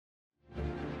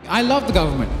I love the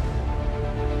government.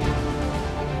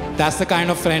 That's the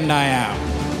kind of friend I am.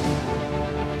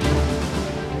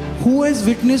 Who has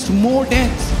witnessed more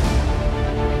deaths?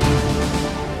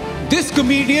 This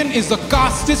comedian is the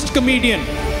casteist comedian.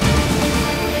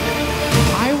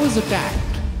 I was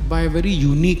attacked by a very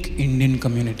unique Indian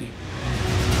community.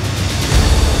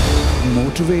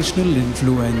 Motivational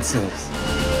influencers.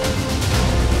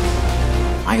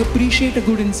 I appreciate a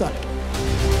good insult.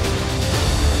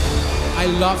 I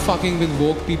love fucking with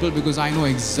woke people because I know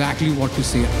exactly what to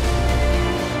say.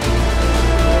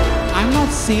 I'm not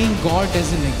saying God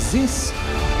doesn't exist.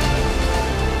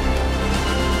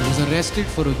 He was arrested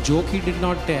for a joke he did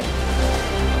not tell.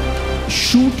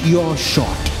 Shoot your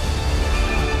shot.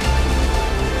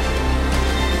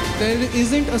 There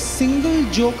isn't a single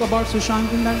joke about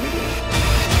Sushant in that video.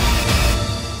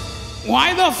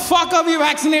 Why the fuck are we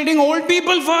vaccinating old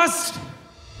people first?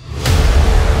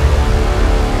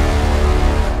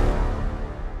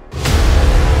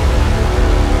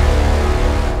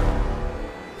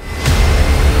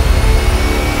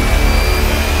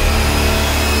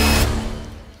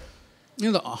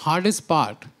 You know, the hardest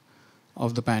part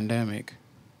of the pandemic